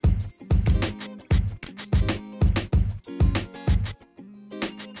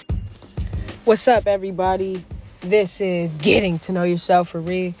What's up, everybody? This is Getting to Know Yourself for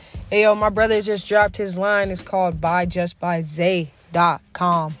Real. Hey, yo, my brother just dropped his line. It's called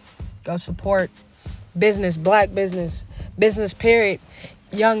buyjustbyzay.com. Go support business, black business, business period,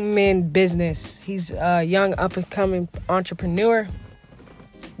 young men business. He's a young up-and-coming entrepreneur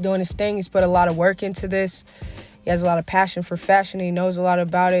doing his thing. He's put a lot of work into this. He has a lot of passion for fashion. He knows a lot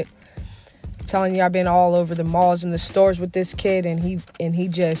about it. I'm telling you, I've been all over the malls and the stores with this kid, and he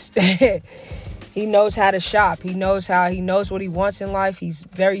just he knows how to shop. He knows what he wants in life. He's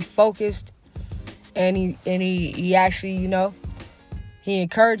very focused, and he actually, he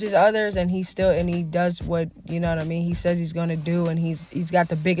encourages others, and he does what, he says he's going to do, and he's got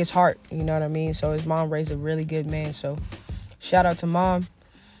the biggest heart, So his mom raised a really good man. So shout out to mom.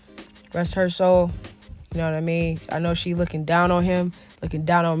 Rest her soul. I know she looking down on him, looking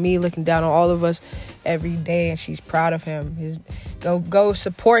down on me, looking down on all of us every day, and she's proud of him. Go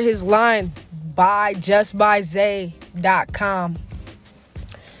support his line. Buyjustbyzay.com.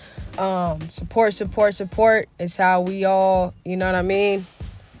 Support is how we all,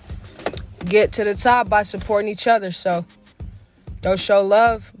 get to the top, by supporting each other. So go show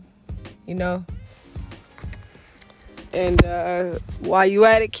love, and while you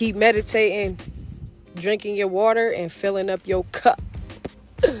at it, keep meditating, drinking your water, and filling up your cup.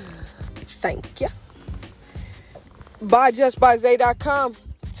 Thank you. Buyjustbyzay.com.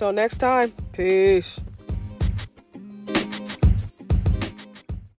 Till next time. Peace.